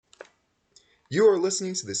You are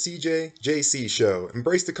listening to the CJJC Show.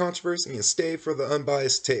 Embrace the controversy and stay for the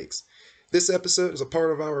unbiased takes. This episode is a part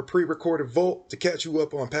of our pre-recorded Vault to catch you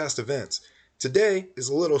up on past events. Today is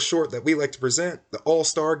a little short that we like to present, the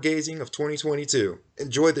All-Star Gazing of 2022.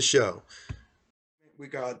 Enjoy the show. We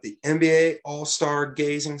got the NBA All-Star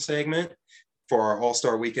Gazing segment for our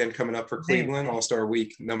All-Star Weekend coming up for Cleveland, All-Star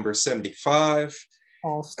Week number 75.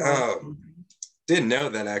 All-Star. Didn't know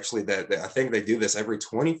that actually that I think they do this every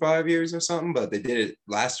 25 years or something, but they did it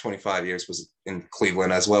last 25 years was in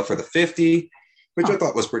Cleveland as well for the 50, which I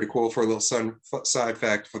thought was pretty cool for a little side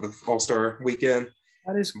fact for the All-Star Weekend.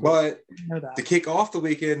 That is cool. But to kick off the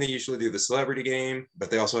weekend, they usually do the celebrity game,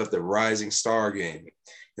 but they also have the Rising Star game.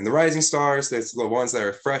 And the Rising Stars, that's the ones that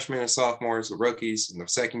are freshmen and sophomores, the rookies, and the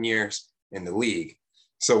second years in the league.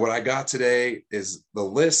 So what I got today is the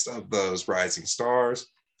list of those Rising Stars.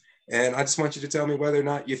 And I just want you to tell me whether or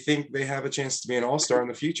not you think they have a chance to be an all-star in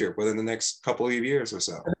the future within the next couple of years or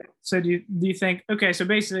so. So do you think, okay, so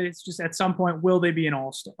basically it's just at some point, will they be an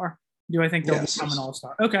all-star? Do I think they'll become an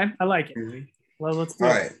all-star? Okay, I like it. Mm-hmm. Well, let's do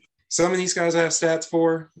All it. right. Some of these guys I have stats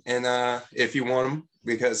for, and if you want them,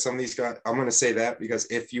 because some of these guys, I'm going to say that because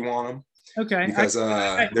if you want them. Okay. Because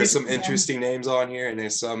there's some interesting names on here, and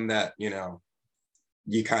there's some that, you know,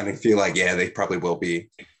 you kind of feel like, yeah, they probably will be.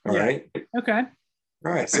 All right. Okay.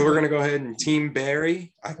 All right, so we're gonna go ahead and Team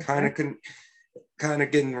Barry. I couldn't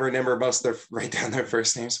remember most of write down their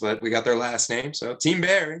first names, but we got their last name. So Team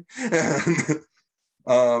Barry. We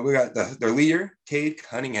got their leader, Cade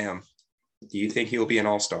Cunningham. Do you think he'll be an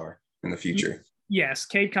all-star in the future? Yes,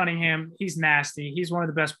 Cade Cunningham. He's nasty. He's one of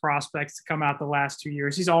the best prospects to come out the last 2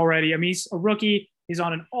 years. He's already. I mean, he's a rookie. He's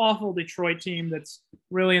on an awful Detroit team that's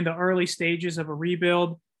really in the early stages of a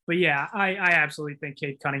rebuild. But yeah, I absolutely think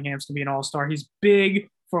Cade Cunningham's going to be an all-star. He's big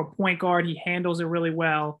for a point guard. He handles it really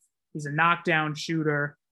well. He's a knockdown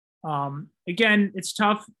shooter. Again, it's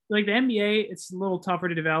tough. Like the NBA, it's a little tougher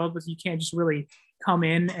to develop because you can't just really come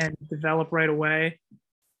in and develop right away.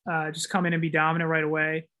 Just come in and be dominant right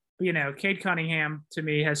away. But, you know, Cade Cunningham, to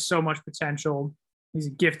me, has so much potential. He's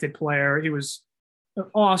a gifted player. He was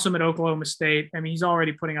awesome at Oklahoma State. I mean, he's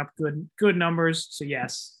already putting up good numbers. So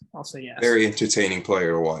yes, I'll say yes. Very entertaining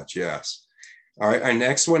player to watch. Yes. All right. Our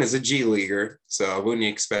next one is a G leaguer. So I wouldn't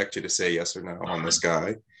expect you to say yes or no on this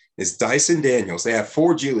guy. Is Dyson Daniels. They have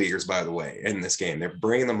 4 G leaguers, by the way, in this game. They're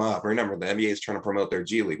bringing them up. Remember, the NBA is trying to promote their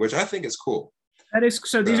G League, which I think is cool. That is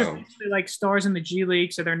so. These are like stars in the G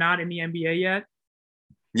League, so they're not in the NBA yet.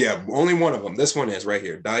 Yeah, only one of them. This one is right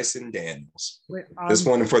here, Dyson Daniels. Wait, this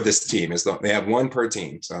one for this team is they have one per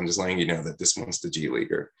team. So I'm just letting you know that this one's the G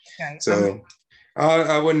leaguer. Okay. So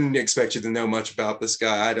I wouldn't expect you to know much about this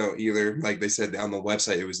guy. I don't either. Like they said on the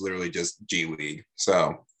website, it was literally just G League.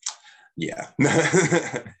 So yeah,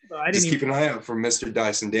 just keep an eye out for Mr.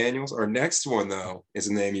 Dyson Daniels. Our next one though is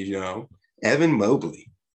a name you know, Evan Mobley.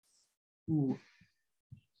 Ooh.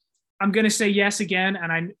 I'm going to say yes again,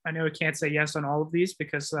 and I know I can't say yes on all of these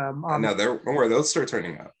because no, don't worry, they'll start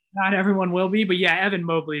turning up. Not everyone will be, but yeah, Evan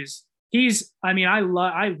Mobley's.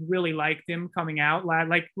 I really liked him coming out.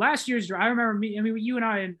 Like last year's draft, I remember you and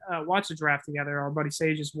I watched the draft together, our buddy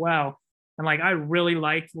Sage as well, and like I really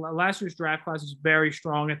liked last year's draft class. Was very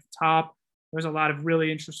strong at the top. There's a lot of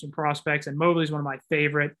really interesting prospects, and Mobley's one of my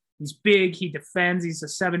favorite. He's big, he defends, he's a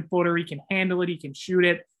 7-footer, he can handle it, he can shoot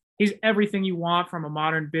it. He's everything you want from a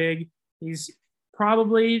modern big. He's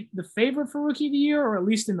probably the favorite for Rookie of the Year, or at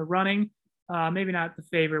least in the running. Maybe not the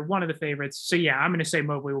favorite, one of the favorites. So, yeah, I'm going to say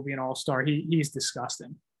Mobley will be an all-star. He's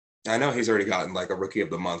disgusting. I know he's already gotten like a Rookie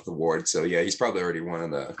of the Month award. So, yeah, he's probably already one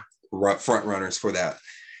of the front runners for that.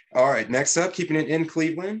 All right, next up, keeping it in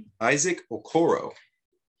Cleveland, Isaac Okoro.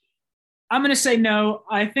 I'm going to say no.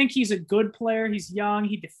 I think he's a good player. He's young.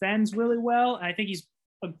 He defends really well. And I think he's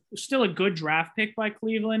still a good draft pick by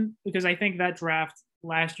Cleveland because I think that draft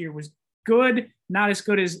last year was good, not as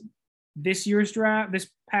good as this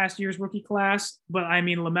past year's rookie class. But I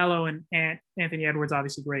mean, LaMelo and Anthony Edwards,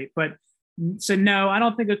 obviously great. But so no, I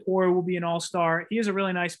don't think Okoro will be an all-star. He is a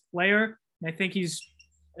really nice player. And I think he's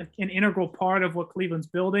an integral part of what Cleveland's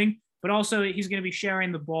building, but also he's going to be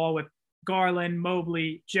sharing the ball with Garland,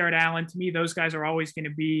 Mobley, Jared Allen. To me, those guys are always going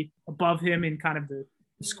to be above him in kind of the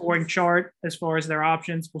scoring chart as far as their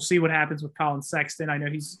options. We'll see what happens with Colin Sexton. I know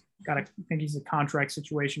I think he's a contract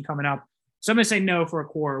situation coming up. So I'm going to say no for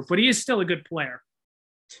Okoro, but he is still a good player.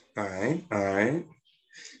 All right.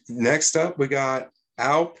 Next up, we got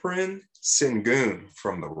Alperen Sengun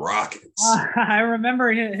from the Rockets. I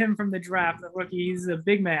remember him from the draft, the rookie. He's a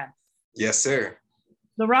big man. Yes, sir.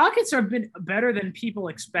 The Rockets have been better than people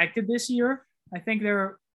expected this year. I think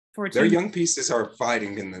they're for a Their team. young pieces are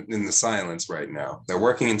fighting in the silence right now. They're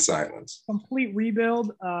working in silence. Complete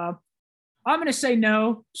rebuild. I'm going to say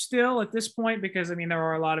no still at this point because, I mean, there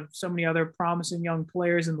are so many other promising young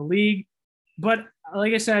players in the league. But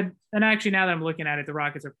like I said, and actually now that I'm looking at it, the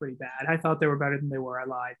Rockets are pretty bad. I thought they were better than they were. I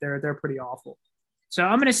lied. They're pretty awful. So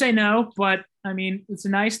I'm going to say no, but I mean, it's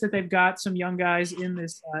nice that they've got some young guys in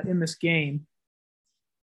this game.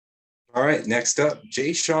 All right, next up,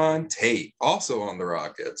 Jayshawn Tate, also on the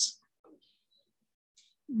Rockets.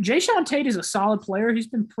 Jayshawn Tate is a solid player. He's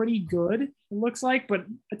been pretty good, it looks like, but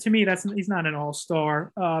to me, he's not an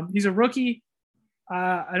all-star. He's a rookie.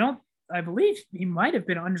 I believe he might have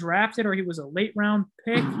been undrafted or he was a late round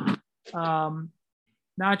pick.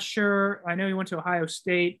 Not sure. I know he went to Ohio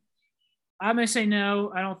State. I'm going to say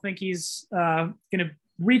no. I don't think he's going to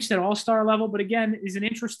reach that all-star level. But again, he's an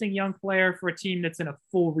interesting young player for a team that's in a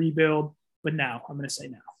full rebuild. But no, I'm going to say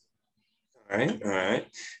no. All right.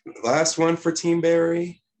 Last one for Team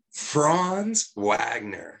Barry, Franz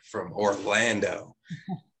Wagner from Orlando.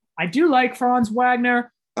 I do like Franz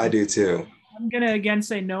Wagner. I do too. I'm going to again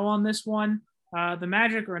say no on this one. The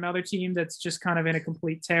Magic are another team that's just kind of in a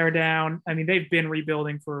complete teardown. I mean, they've been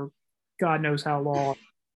rebuilding for God knows how long.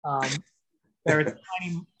 They're a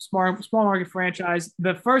tiny, small market franchise.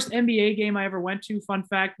 The first NBA game I ever went to, fun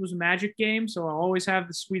fact, was a Magic game. So I'll always have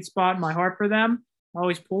the sweet spot in my heart for them. I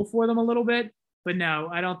always pull for them a little bit. But no,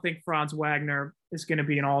 I don't think Franz Wagner is going to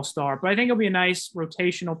be an all-star. But I think he'll be a nice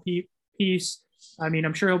rotational piece. I mean,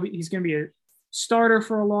 I'm sure he's going to be a starter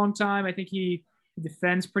for a long time. I think he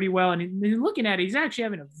defends pretty well. And looking at it, he's actually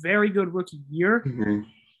having a very good rookie year. Mm-hmm.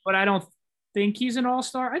 But I don't think he's an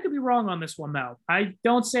all-star. I could be wrong on this one, though. I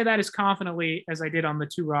don't say that as confidently as I did on the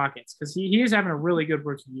two Rockets because he is having a really good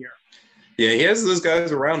rookie year. Yeah, he has those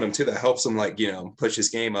guys around him, too, that helps him, push his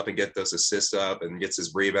game up and get those assists up and gets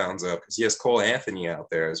his rebounds up because he has Cole Anthony out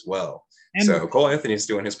there as well. And so Cole Anthony is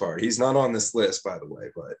doing his part. He's not on this list, by the way,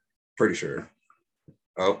 but pretty sure.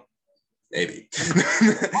 Oh, maybe.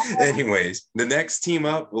 Anyways, the next team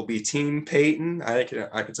up will be Team Payton. I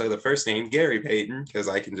can tell you the first name, Gary Payton, because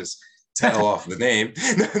I can just tell off the name.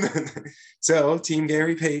 So, Team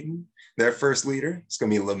Gary Payton, their first leader is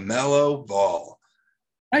going to be LaMelo Ball.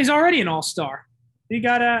 He's already an all-star.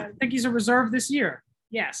 I think he's a reserve this year.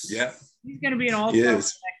 Yes. Yeah. He's going to be an all-star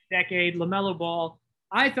next decade. LaMelo Ball.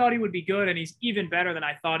 I thought he would be good, and he's even better than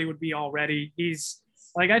I thought he would be already.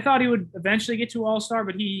 I thought he would eventually get to all-star,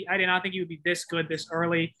 but I did not think he would be this good this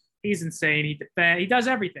early. He's insane. He defends. He does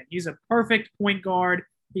everything. He's a perfect point guard.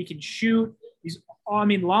 He can shoot.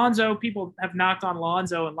 Lonzo, people have knocked on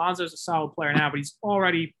Lonzo, and Lonzo's a solid player now, but he's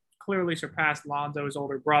already clearly surpassed Lonzo, his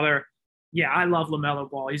older brother. Yeah, I love LaMelo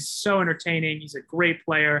Ball. He's so entertaining. He's a great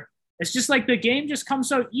player. It's just like the game just comes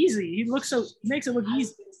so easy. He makes it look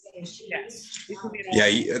easy. Yes.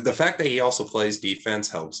 Yeah, the fact that he also plays defense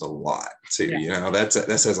helps a lot too. Yeah. That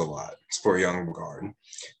says a lot for a young guard.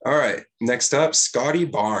 All right, next up, Scotty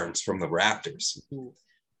Barnes from the Raptors.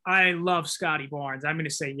 I love Scotty Barnes. I'm going to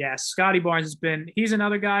say yes. Scotty Barnes he's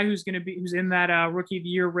another guy who's in that rookie of the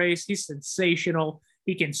year race. He's sensational.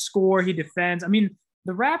 He can score. He defends. I mean,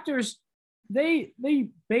 the Raptors, they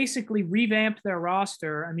basically revamped their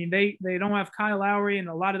roster. I mean, they don't have Kyle Lowry and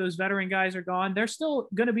a lot of those veteran guys are gone. They're still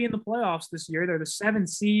going to be in the playoffs this year. They're the 7th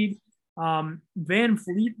seed. Van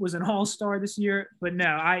Fleet was an all-star this year, but no,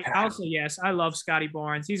 I'll say yes. I love Scotty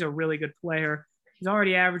Barnes. He's a really good player. He's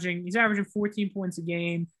averaging 14 points a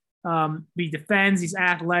game. He defends. He's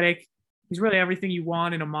athletic. He's really everything you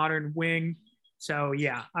want in a modern wing. So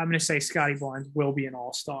yeah, I'm going to say Scotty Barnes will be an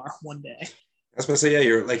all-star one day. I was going to say, yeah,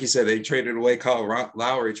 you're like you said, they traded away Kyle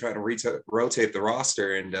Lowry trying to rotate the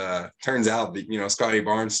roster, and turns out that Scotty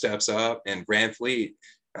Barnes steps up, and Van Fleet.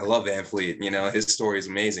 I love Van Fleet. His story is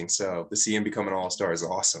amazing. So to see him become an all-star is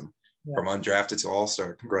awesome. Yeah. From undrafted to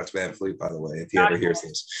all-star. Congrats, Van Fleet, by the way, if he ever hears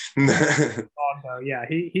this. Yeah,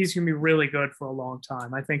 he's going to be really good for a long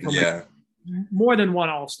time. I think he'll make more than one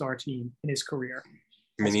all-star team in his career.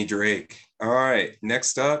 Mini Drake. All right,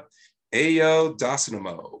 next up, Ayo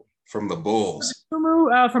Dosunmu from the Bulls.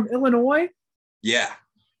 From Illinois? Yeah.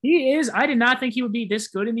 He is. I did not think he would be this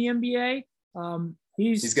good in the NBA.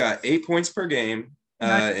 He's got 8 points per game.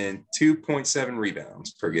 And 2.7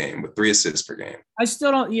 rebounds per game with 3 assists per game. I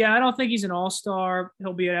don't think he's an all-star.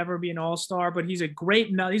 He'll ever be an all-star, but he's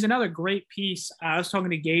another great piece. I was talking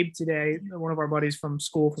to Gabe today, one of our buddies from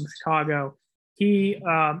school from Chicago.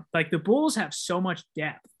 The Bulls have so much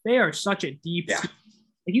depth. They are such a deep team.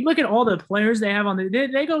 If you look at all the players they have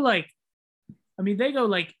they go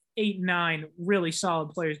 8, 9 really solid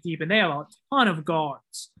players deep, and they have a ton of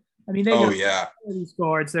guards. I mean, these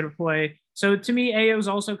guards that play. So to me, Ayo is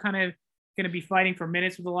also kind of going to be fighting for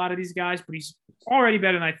minutes with a lot of these guys, but he's already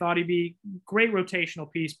better than I thought he'd be. Great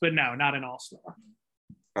rotational piece, but no, not an all-star.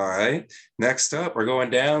 All right. Next up, we're going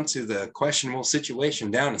down to the questionable situation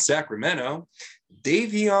down in Sacramento.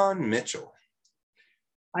 Davion Mitchell.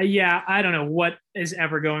 Yeah, I don't know what is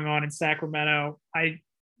ever going on in Sacramento. I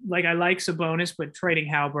like Sabonis, but trading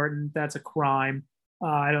Halliburton, that's a crime.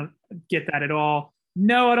 I don't get that at all.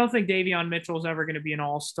 No, I don't think Davion Mitchell is ever going to be an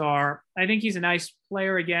all-star. I think he's a nice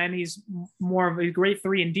player again. He's more of a great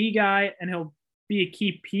 3-and-D guy, and he'll be a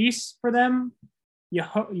key piece for them. You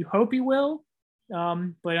hope he will.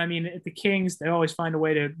 But I mean, at the Kings, they always find a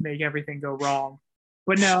way to make everything go wrong.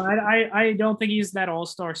 But no, I don't think he's that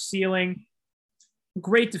all-star ceiling.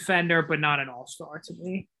 Great defender, but not an all-star to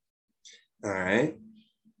me. All right.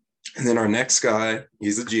 And then our next guy,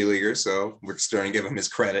 he's a G Leaguer, so we're starting to give him his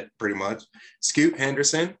credit pretty much. Scoot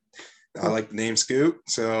Henderson. I like the name Scoot,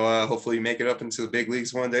 so hopefully you make it up into the big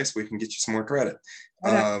leagues one day so we can get you some more credit.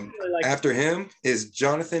 After him is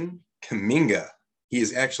Jonathan Kuminga. He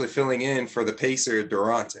is actually filling in for the Pacer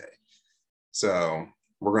Durante. So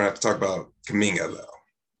we're going to have to talk about Kuminga, though.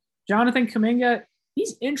 Jonathan Kuminga,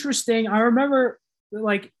 he's interesting. I remember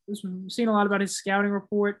seeing a lot about his scouting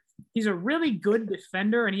report. He's a really good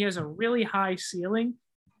defender, and he has a really high ceiling.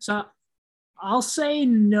 So I'll say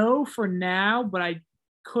no for now, but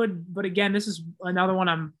again, this is another one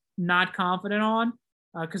I'm not confident on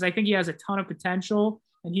because I think he has a ton of potential,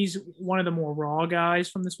 and he's one of the more raw guys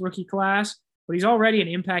from this rookie class, but he's already an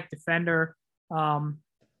impact defender.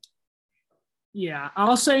 Yeah,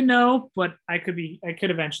 I'll say no, but I could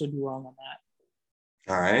eventually be wrong on that.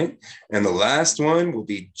 All right. And the last one will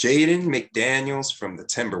be Jaden McDaniels from the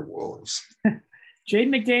Timberwolves. Jaden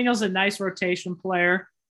McDaniels, a nice rotation player.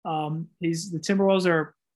 The Timberwolves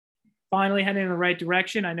are finally heading in the right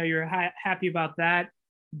direction. I know you're happy about that.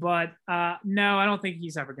 But no, I don't think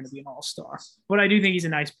he's ever going to be an all-star. But I do think he's a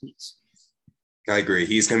nice piece. I agree.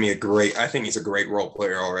 He's going to be I think he's a great role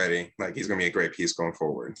player already. He's going to be a great piece going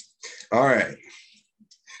forward. All right.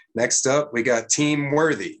 Next up, we got Team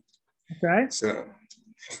Worthy. Okay. So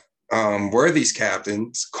Worthy's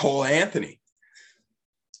captain's Cole Anthony.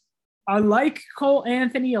 I like Cole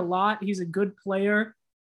Anthony a lot. He's a good player,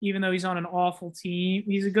 even though he's on an awful team.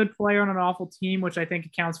 He's a good player on an awful team, which I think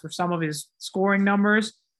accounts for some of his scoring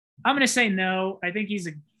numbers. I'm going to say no. I think he's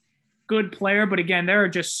a good player, but again, there are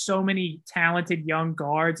just so many talented young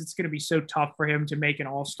guards. It's going to be so tough for him to make an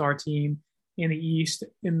all-star team in the East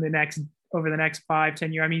over the next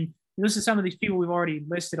 5-10 years. I mean, this is some of these people we've already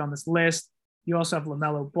listed on this list. You also have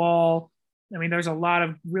LaMelo Ball. I mean, there's a lot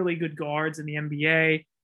of really good guards in the NBA.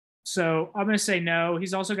 So I'm going to say no.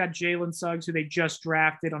 He's also got Jalen Suggs, who they just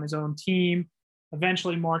drafted on his own team.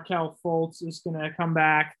 Eventually, Markelle Fultz is going to come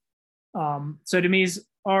back. So to me, he's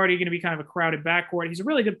already going to be kind of a crowded backcourt. He's a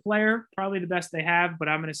really good player, probably the best they have, but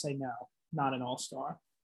I'm going to say no, not an all-star.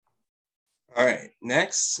 All right.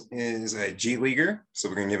 Next is a G Leaguer. So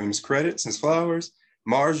we're going to give him his credits, his flowers.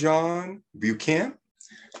 Marjon Buchanan.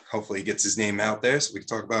 Hopefully he gets his name out there so we can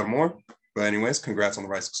talk about him more. But anyways, congrats on the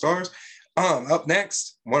Rising Stars. Up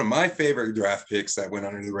next, one of my favorite draft picks that went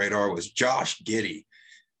under the radar was Josh Giddey.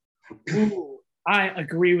 Ooh, I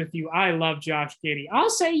agree with you. I love Josh Giddey. I'll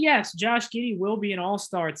say yes, Josh Giddey will be an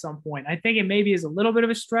all-star at some point. I think it maybe is a little bit of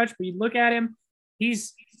a stretch, but you look at him,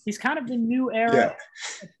 he's kind of the new era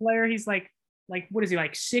player. He's like what is he,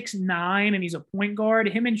 like 6'9", and he's a point guard.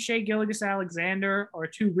 Him and Shai Gilgeous-Alexander are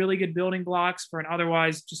two really good building blocks for an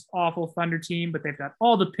otherwise just awful Thunder team, but they've got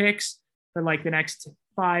all the picks for like the next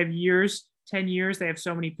 5 years, 10 years. They have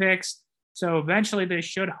so many picks. So eventually they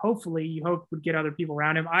should, hopefully, you hope would get other people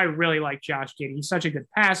around him. I really like Josh Giddey. He's such a good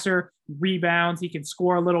passer, rebounds, he can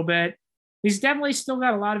score a little bit. He's definitely still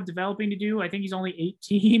got a lot of developing to do. I think he's only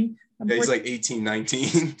 18. Yeah, he's like 18,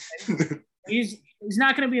 19. He's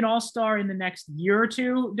not going to be an all-star in the next year or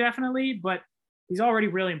two, definitely, but he's already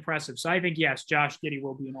really impressive. So I think, yes, Josh Giddey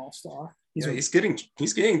will be an all-star. He's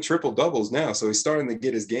getting triple doubles now, so he's starting to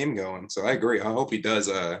get his game going. So I agree. I hope he does.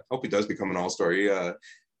 Hope he does become an all-star.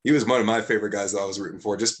 He was one of my favorite guys that I was rooting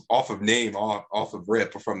for, just off of name, off of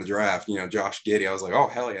rip from the draft. Josh Giddey. I was like, oh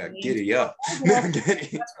hell yeah, Giddey up.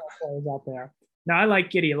 Giddey. Out there. No, I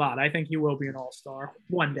like Giddey a lot. I think he will be an all-star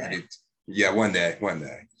one day. Yeah, one day.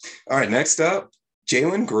 All right, next up,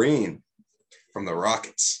 Jalen Green from the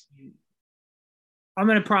Rockets. I'm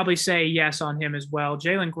going to probably say yes on him as well.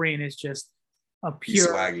 Jalen Green is just He's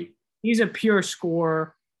swaggy. He's a pure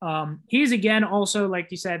scorer. He's, again, also, like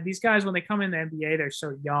you said, these guys, when they come in the NBA, they're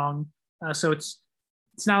so young. So it's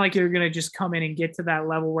not like you're going to just come in and get to that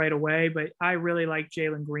level right away. But I really like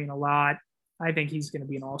Jalen Green a lot. I think he's going to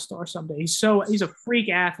be an all-star someday. He's a freak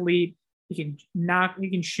athlete. He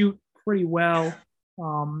can shoot pretty well.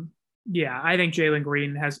 Yeah, I think Jalen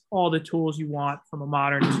Green has all the tools you want from a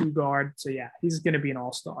modern two guard. So yeah, he's going to be an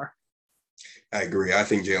all-star. I agree. I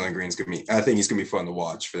think Jalen Green's going to be, I think he's going to be fun to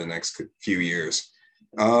watch for the next few years.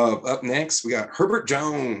 Up next, we got Herbert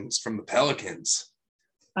Jones from the Pelicans.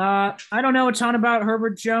 I don't know a ton about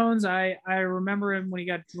Herbert Jones. I remember him when he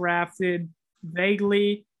got drafted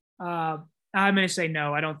vaguely. I'm going to say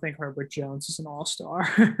no. I don't think Herbert Jones is an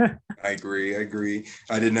all-star. I agree.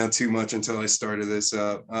 I didn't know too much until I started this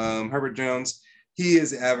up. Herbert Jones, he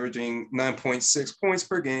is averaging 9.6 points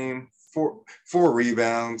per game, four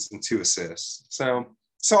rebounds, and 2 assists. So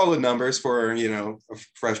solid numbers for, a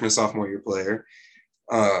freshman, sophomore year player.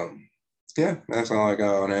 Yeah, that's all I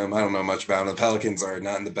got on him. I don't know much about him. The Pelicans are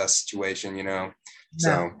not in the best situation, No.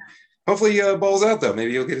 So hopefully he balls out, though.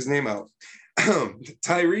 Maybe he'll get his name out.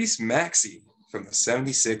 Tyrese Maxey from the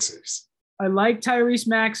 76ers. I like Tyrese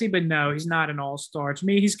Maxey, but no, he's not an all-star. To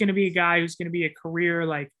me, he's going to be a guy who's going to be a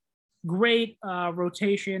career, great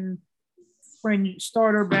rotation, fringe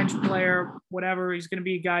starter, bench player, whatever. He's going to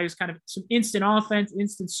be a guy who's kind of some instant offense,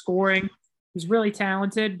 instant scoring. He's really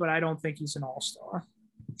talented, but I don't think he's an all-star.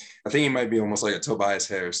 I think he might be almost like a Tobias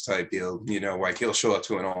Harris type deal, like he'll show up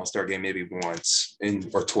to an all-star game maybe once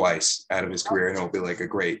or twice out of his career, and it'll be like a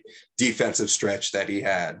great defensive stretch that he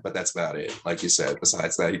had, but that's about it. Like you said,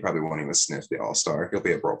 besides that, he probably won't even sniff the all-star. He'll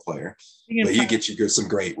be a role player, but he gets you some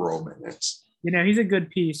great role minutes. He's a good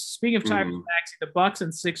piece. Speaking of Tyrese Maxey, the Bucks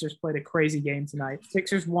and Sixers played a crazy game tonight.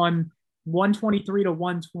 Sixers won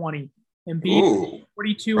 123-120. Embiid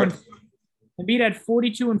 42 and Embiid had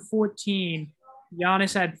 42 and 14.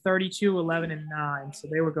 Giannis had 32, 11, and 9, so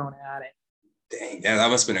they were going at it. Dang, yeah, that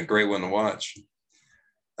must have been a great one to watch.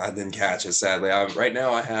 I didn't catch it, sadly. Right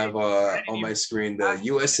now I have on my screen the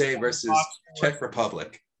USA versus Czech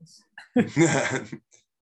Republic.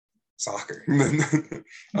 Soccer.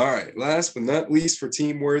 All right, last but not least for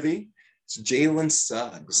Team Worthy, it's Jalen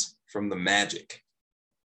Suggs from the Magic.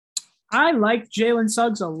 I like Jalen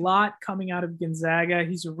Suggs a lot coming out of Gonzaga.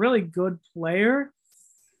 He's a really good player.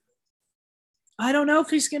 I don't know if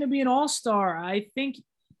he's going to be an all-star. I think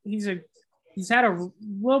he's had a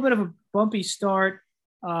little bit of a bumpy start.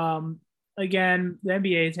 Again, the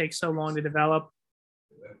NBA takes so long to develop.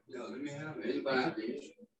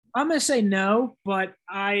 I'm going to say no, but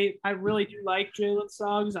I really do like Jalen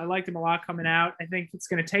Suggs. I liked him a lot coming out. I think it's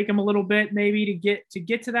going to take him a little bit maybe to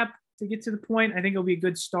get to the point. I think he'll be a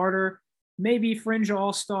good starter, maybe fringe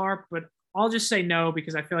all-star, but I'll just say no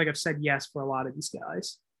because I feel like I've said yes for a lot of these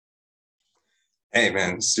guys. Hey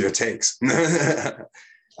man, it's your takes. But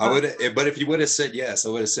if you would have said yes, I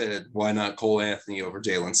would have said, why not Cole Anthony over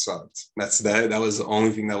Jalen Suggs? That was the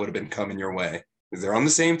only thing that would have been coming your way. Because they're on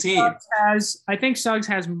the same team. I think Suggs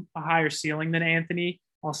has a higher ceiling than Anthony.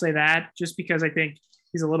 I'll say that just because I think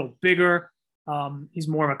he's a little bigger. He's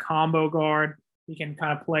more of a combo guard. He can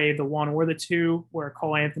kind of play the one or the two, where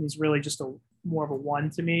Cole Anthony's really just more of a one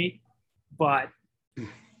to me. But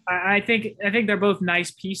I think they're both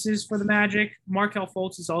nice pieces for the Magic. Markelle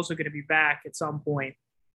Fultz is also going to be back at some point.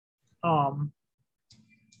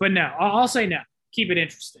 But no, I'll say no. Keep it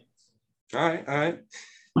interesting. All right.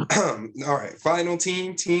 All right. Final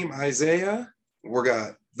team Isaiah. We're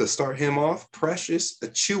got to start him off. Precious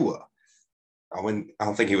Achiuwa. I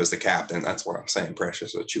don't think he was the captain. That's what I'm saying.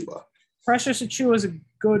 Precious Achiuwa. Precious Achiuwa is a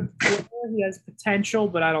good player. He has potential,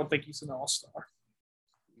 but I don't think he's an all-star.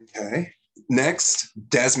 Okay. Next,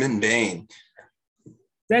 Desmond Bane.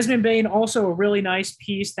 Desmond Bane, also a really nice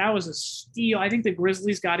piece. That was a steal. I think the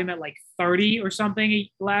Grizzlies got him at 30 or something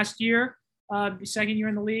last year, second year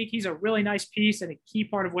in the league. He's a really nice piece and a key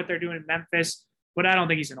part of what they're doing in Memphis, but I don't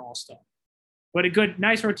think he's an all-star. But a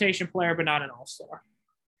nice rotation player, but not an all-star.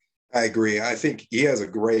 I agree. I think he has a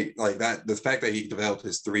great, the fact that he developed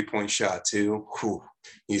his three-point shot too,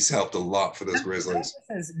 he's helped a lot for those Grizzlies. Memphis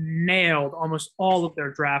has nailed almost all of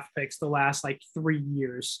their draft picks the last 3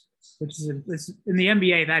 years, which is in the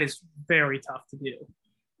NBA, that is very tough to do.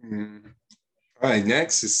 All right,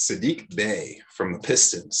 next is Saddiq Bey from the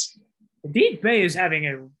Pistons. Saddiq Bey is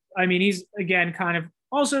he's again kind of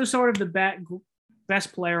also sort of the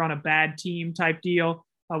best player on a bad team type deal.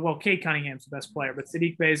 Cade Cunningham's the best player, but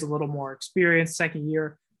Saddiq Bey is a little more experienced, second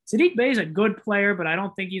year. Saddiq Bey is a good player, but I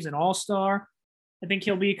don't think he's an all-star. I think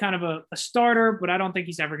he'll be kind of a starter, but I don't think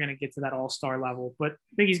he's ever going to get to that all-star level. But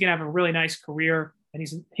I think he's going to have a really nice career. And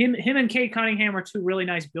him and Cade Cunningham are two really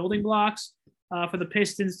nice building blocks for the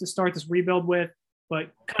Pistons to start this rebuild with.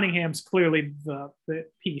 But Cunningham's clearly the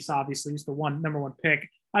piece, obviously. He's the number one pick.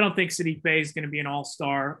 I don't think Saddiq Bey is going to be an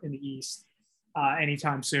all-star in the East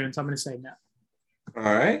anytime soon, so I'm going to say no. All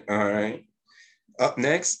right. Up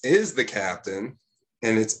next is the captain,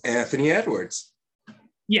 And it's Anthony Edwards.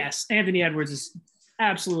 Yes, Anthony Edwards is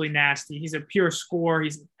absolutely nasty. He's a pure scorer.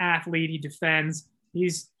 He's an athlete. He defends.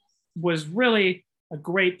 Was really a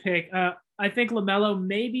great pick. I think LaMelo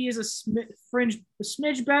maybe is a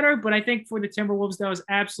smidge better, but I think for the Timberwolves, that was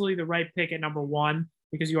absolutely the right pick at number 1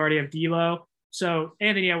 because you already have D'Lo. So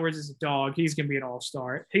Anthony Edwards is a dog. He's going to be an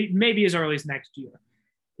all-star. Maybe as early as next year.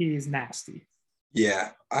 He's nasty. Yeah,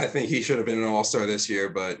 I think he should have been an all-star this year,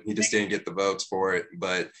 but he just didn't get the votes for it.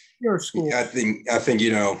 But I think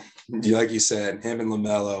like you said, him and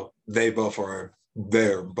LaMelo, they're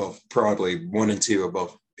both probably 1 and 2 are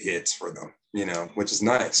both hits for them, which is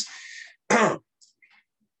nice.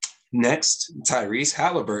 Next, Tyrese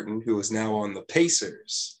Halliburton, who is now on the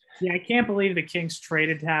Pacers. Yeah, I can't believe the Kings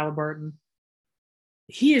traded Halliburton.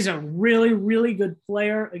 He is a really, really good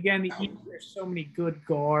player. Again, there's so many good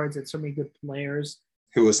guards and so many good players.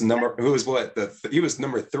 He was number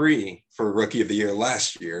 3 for Rookie of the Year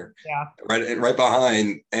last year. Yeah, right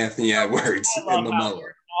behind Anthony Edwards and LaMelo.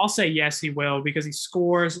 I'll say yes, he will because he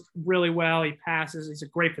scores really well. He passes. He's a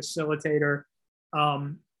great facilitator.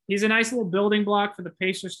 He's a nice little building block for the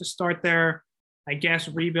Pacers to start their, I guess,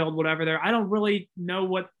 rebuild, whatever they're. I don't really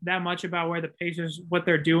know that much about where the Pacers, what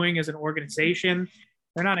they're doing as an organization.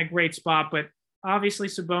 They're not in a great spot, but obviously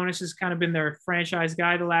Sabonis has kind of been their franchise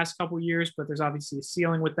guy the last couple of years, but there's obviously a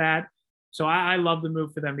ceiling with that. So I love the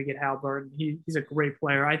move for them to get Halliburton. He's a great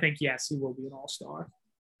player. I think, yes, he will be an all-star.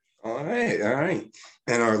 All right.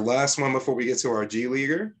 And our last one before we get to our G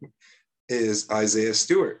Leaguer is Isaiah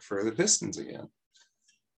Stewart for the Pistons again.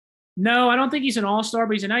 No, I don't think he's an all-star,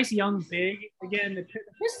 but he's a nice young big. Again, the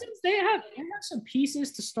Pistons, they have some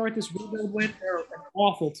pieces to start this rebuild with. They're an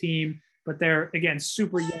awful team, but they're, again,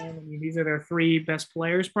 super young. I mean, these are their 3 best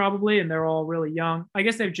players probably, and they're all really young. I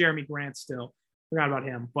guess they have Jeremy Grant still. Forgot about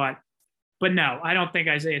him. But no, I don't think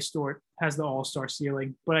Isaiah Stewart has the all-star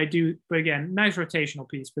ceiling. But again, nice rotational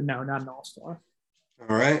piece, but no, not an all-star.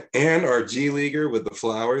 All right. And our G Leaguer with the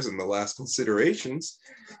flowers and the last considerations,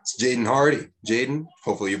 it's Jaden Hardy. Jaden,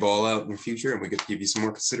 hopefully you ball out in the future and we get to give you some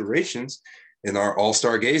more considerations in our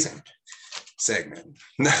all-star gazing segment.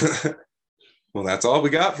 Well, that's all we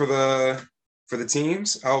got for the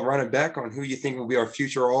teams. I'll run it back on who you think will be our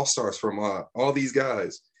future all-stars from all these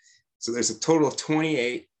guys. So there's a total of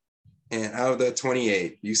 28. And out of that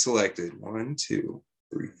 28, you selected 1, 2,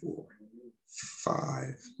 3, 4,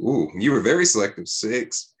 5. Ooh, you were very selective.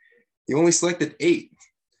 6. You only selected 8.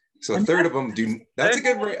 So a third of them do. That's a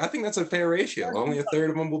good rate. I think that's a fair ratio. Only a third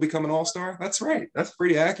of them will become an all-star. That's right. That's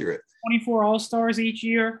pretty accurate. 24 all-stars each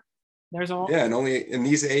year. There's all. Yeah, and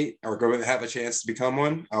these 8 are going to have a chance to become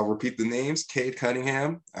one. I'll repeat the names. Cade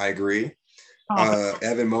Cunningham, I agree.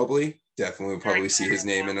 Evan Mobley, definitely will probably see his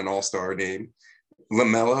name in an all-star name.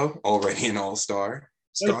 LaMelo, already an all-star.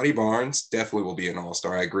 Scotty Barnes definitely will be an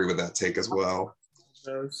all-star. I agree with that take as well.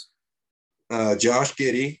 Josh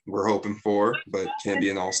Giddey, we're hoping for, but can be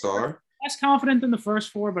an all-star. Less confident than the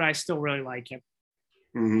first 4, but I still really like him.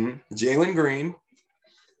 Mm-hmm. Jalen Green.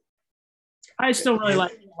 I still really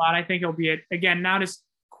like him a lot. I think he'll be, again, not as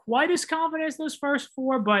quite as confident as those first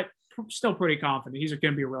 4, but still pretty confident. He's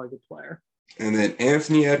going to be a really good player. And then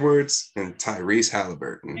Anthony Edwards and Tyrese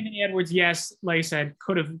Halliburton. Anthony Edwards, yes, like I said,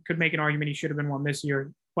 could make an argument he should have been one this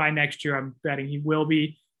year. By next year, I'm betting he will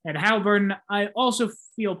be. And Halliburton, I also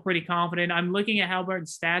feel pretty confident. I'm looking at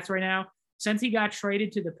Halliburton's stats right now. Since he got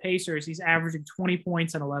traded to the Pacers, he's averaging 20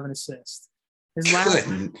 points and 11 assists. His last,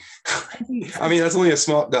 I mean, that's only a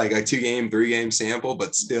small, like a 3-game sample,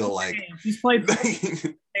 but still, like he's played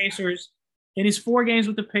the Pacers. In his 4 games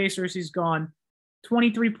with the Pacers, he's gone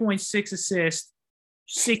 23.6 assists,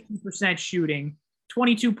 60% shooting,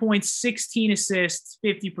 22 points, 16 assists,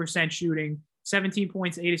 50% shooting, 17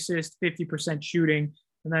 points, 8 assists, 50% shooting.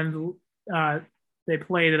 And then they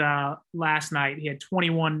played last night. He had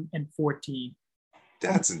 21 and 14.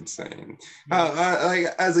 That's insane.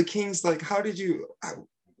 As a Kings, like, how did you?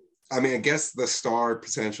 I mean, I guess the star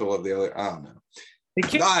potential of the other. I don't know.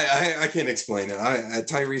 I can't explain it.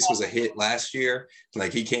 Tyrese was a hit last year.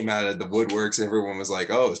 Like, he came out of the woodworks. And everyone was like,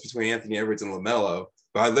 "Oh, it's between Anthony Edwards and LaMelo."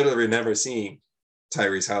 But I literally never seen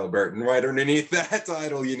Tyrese Halliburton right underneath that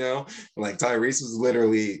title. Like, Tyrese was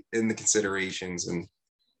literally in the considerations, and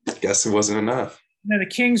I guess it wasn't enough. No, the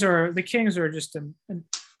Kings are just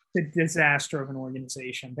a disaster of an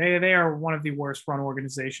organization. They are one of the worst run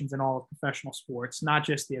organizations in all of professional sports, not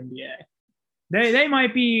just the NBA. They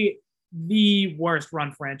might be the worst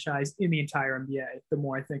run franchise in the entire NBA. The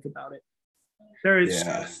more I think about it, there is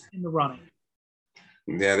in the running.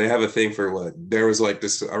 Yeah, they have a thing for what there was like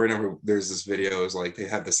this. I remember there's this video. It was like they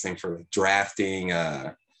have this thing for like drafting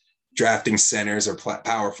drafting centers or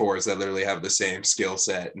power forwards that literally have the same skill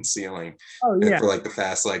set and ceiling. Oh yeah. And for like the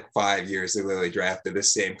past like 5 years, they literally drafted the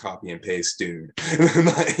same copy and paste dude.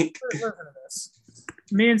 Like, listen to this.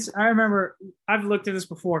 I remember I've looked at this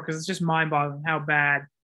before because it's just mind-boggling how bad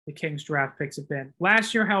the Kings draft picks have been.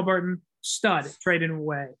 Last year, Haliburton, stud, traded him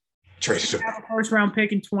away. Traded him. Have a first-round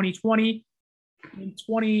pick in 2020, in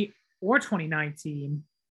 2019.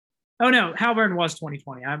 Oh no, Haliburton was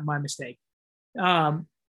 2020. My mistake.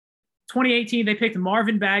 2018, they picked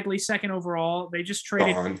Marvin Bagley, second overall. They just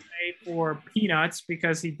traded him for peanuts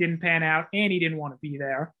because he didn't pan out and he didn't want to be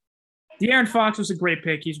there. De'Aaron Fox was a great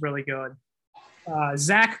pick. He's really good.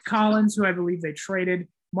 Zach Collins, who I believe they traded.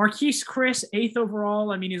 Marquise Chris, 8th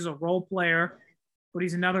overall. I mean, he's a role player, but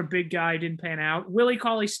he's another big guy. Didn't pan out. Willie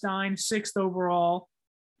Cauley-Stein, 6th overall,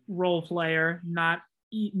 role player.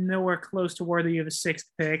 Nowhere close to worthy of a 6th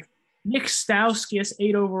pick. Nick Stauskas,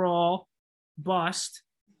 8 overall, bust.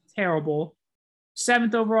 Terrible.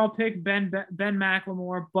 7th overall pick, Ben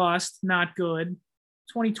McLemore, bust, not good.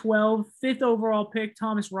 2012, 5th overall pick,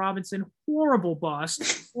 Thomas Robinson, horrible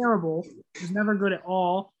bust, terrible. He was never good at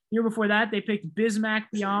all. The year before that, they picked Bismack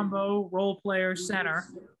Biyombo, role player, center.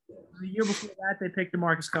 The year before that, they picked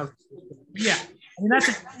DeMarcus Cousins. Yeah, I mean, that's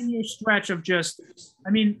a 10-year stretch of just, I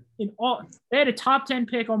mean, they had a top 10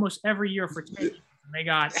 pick almost every year for 10 years. And they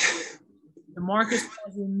got DeMarcus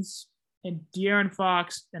Cousins, and De'Aaron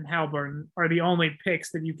Fox and Haliburton are the only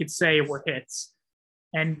picks that you could say were hits.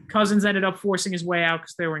 And Cousins ended up forcing his way out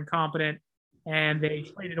because they were incompetent, and they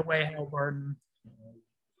traded away Haliburton.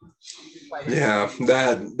 Yeah,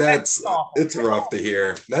 it's rough to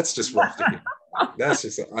hear. That's just rough to hear. That's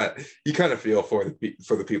just you kind of feel for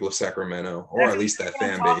the people of Sacramento, or at least that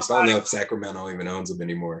fan base. I don't know if Sacramento even owns them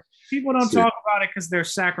anymore. People don't talk about it because they're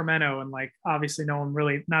Sacramento, and like obviously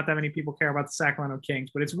not that many people care about the Sacramento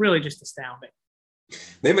Kings, but it's really just astounding.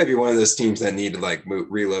 They might be one of those teams that need to like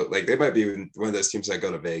reload. Like they might be one of those teams that go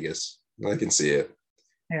to Vegas. I can see it.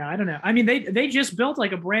 Yeah, I don't know. I mean, they just built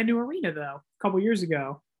like a brand new arena though a couple years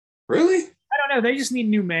ago. Really? I don't know. They just need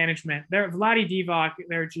new management. Vlade Divac,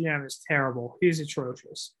 their GM, is terrible. He's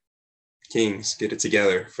atrocious. Kings, get it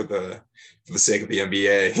together for the sake of the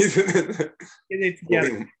NBA. Get it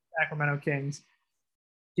together, Sacramento Kings.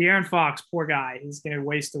 De'Aaron Fox, poor guy. He's going to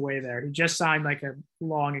waste away there. He just signed like a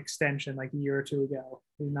long extension like a year or two ago.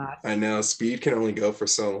 He's not. I know. Speed can only go for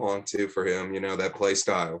so long too for him, that play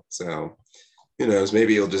style. So, who knows?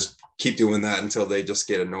 Maybe he'll just keep doing that until they just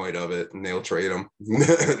get annoyed of it and they'll trade him.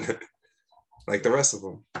 Like the rest of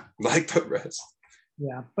them. Like the rest.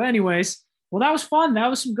 Yeah. But anyways, well, that was fun. That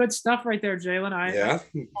was some good stuff right there, Jalen.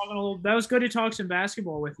 That was good to talk some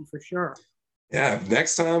basketball with you for sure. Yeah,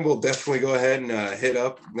 next time we'll definitely go ahead and hit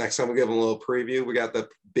up. Next time we'll give them a little preview. We got the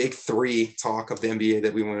big 3 talk of the NBA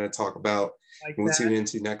that we want to talk about. We'll tune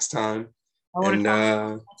into next time. I want to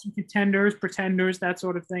talk about some contenders, pretenders, that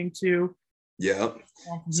sort of thing too. Yeah.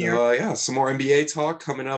 So, some more NBA talk coming up.